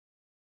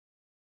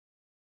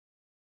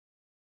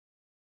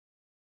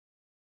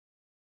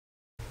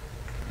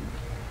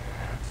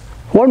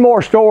One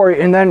more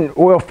story and then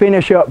we'll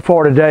finish up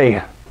for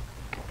today.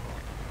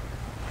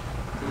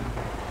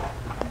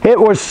 It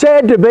was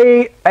said to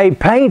be a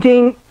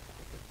painting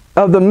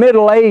of the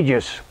Middle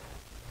Ages.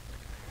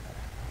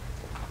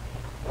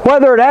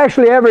 Whether it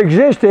actually ever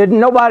existed,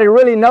 nobody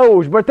really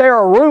knows, but there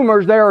are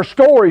rumors, there are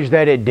stories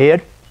that it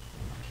did.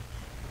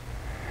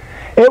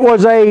 It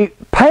was a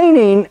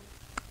painting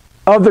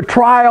of the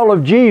trial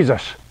of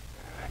Jesus.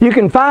 You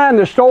can find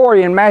the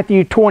story in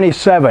Matthew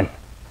 27.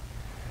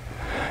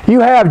 You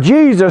have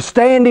Jesus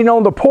standing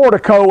on the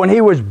portico, and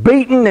he was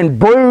beaten and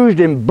bruised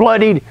and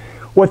bloodied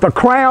with a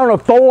crown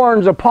of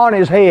thorns upon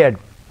his head.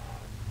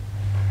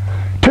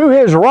 To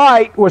his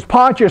right was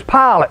Pontius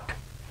Pilate,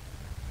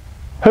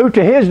 who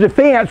to his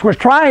defense was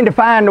trying to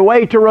find a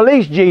way to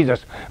release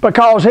Jesus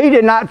because he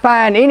did not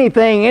find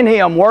anything in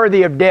him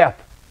worthy of death.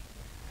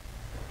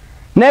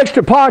 Next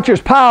to Pontius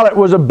Pilate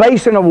was a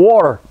basin of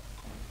water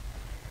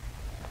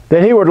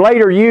that he would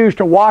later use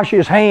to wash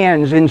his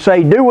hands and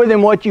say, "Do with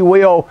him what you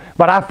will,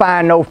 but I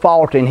find no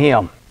fault in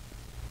him."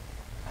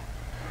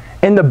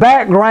 In the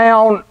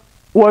background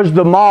was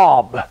the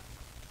mob,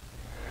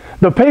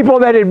 the people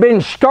that had been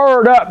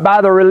stirred up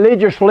by the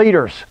religious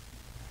leaders.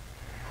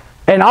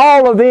 And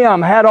all of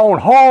them had on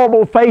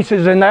horrible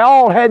faces, and they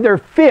all had their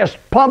fists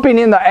pumping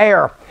in the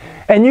air.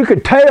 And you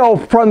could tell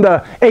from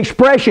the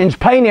expressions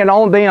painted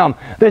on them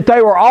that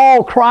they were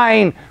all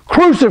crying,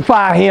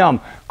 "Crucify him!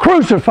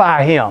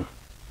 Crucify him!"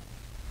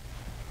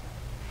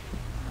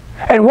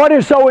 And what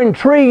is so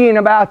intriguing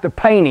about the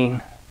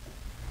painting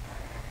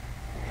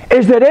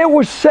is that it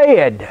was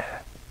said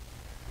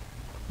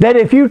that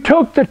if you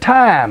took the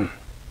time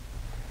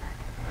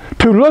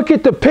to look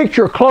at the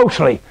picture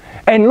closely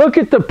and look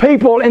at the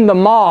people in the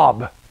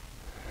mob,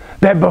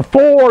 that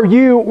before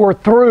you were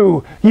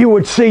through, you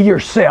would see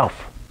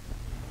yourself.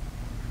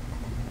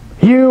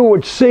 You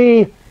would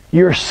see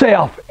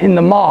yourself in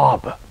the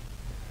mob,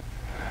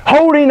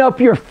 holding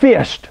up your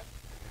fist,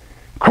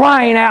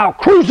 crying out,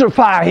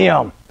 "Crucify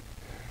him!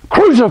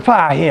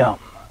 Crucify him!"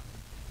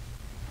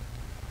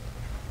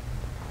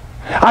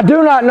 I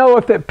do not know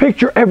if that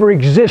picture ever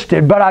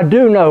existed, but I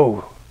do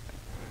know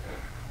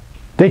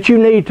that you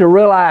need to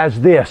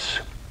realize this.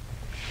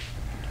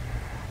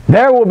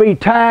 There will be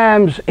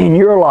times in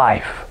your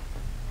life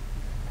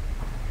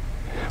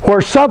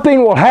where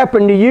something will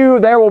happen to you,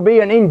 there will be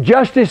an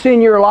injustice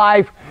in your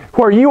life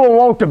where you will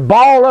want to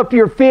ball up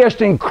your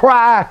fist and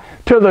cry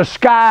to the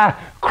sky,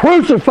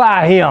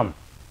 "Crucify him!"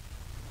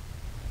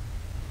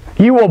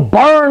 You will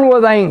burn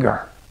with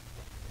anger,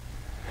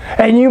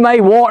 and you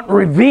may want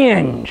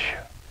revenge,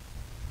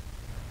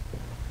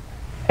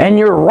 and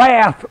your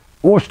wrath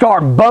will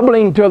start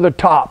bubbling to the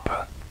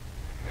top.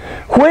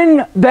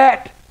 When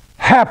that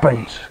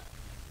happens,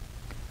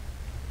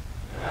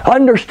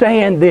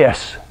 understand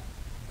this,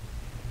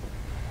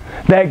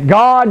 that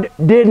God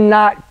did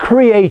not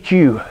create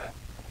you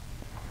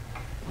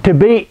to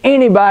be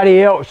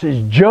anybody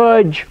else's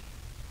judge,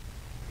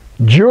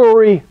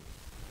 jury,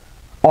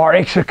 or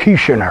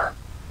executioner.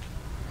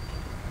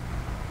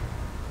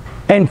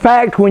 In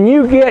fact, when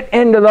you get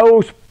into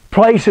those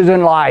places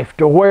in life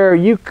to where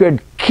you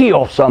could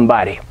kill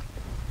somebody,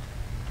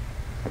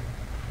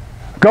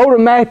 go to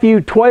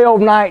Matthew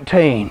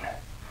 12:19,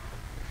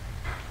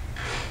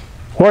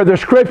 where the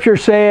scripture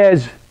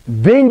says,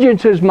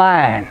 "Vengeance is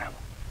mine,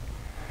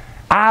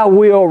 I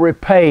will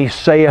repay,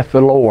 saith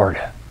the Lord."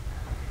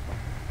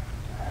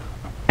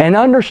 And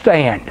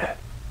understand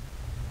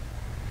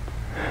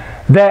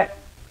that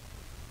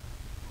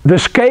the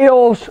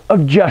scales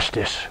of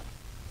justice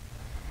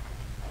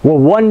will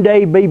one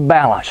day be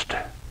balanced,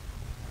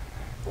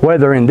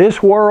 whether in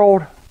this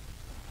world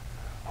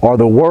or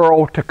the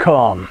world to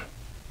come.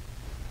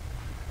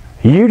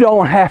 You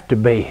don't have to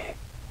be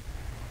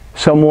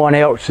someone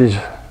else's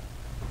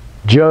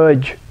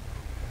judge,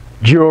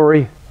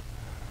 jury,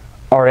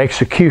 or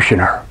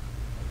executioner.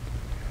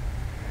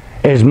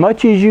 As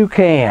much as you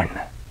can,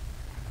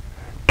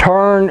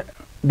 turn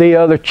the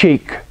other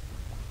cheek.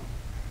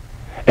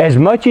 As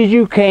much as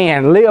you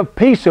can, live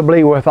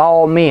peaceably with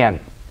all men,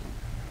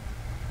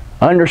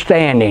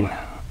 understanding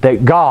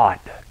that God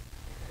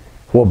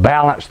will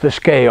balance the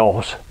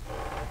scales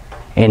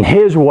in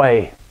His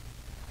way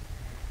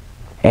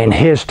and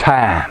His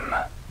time.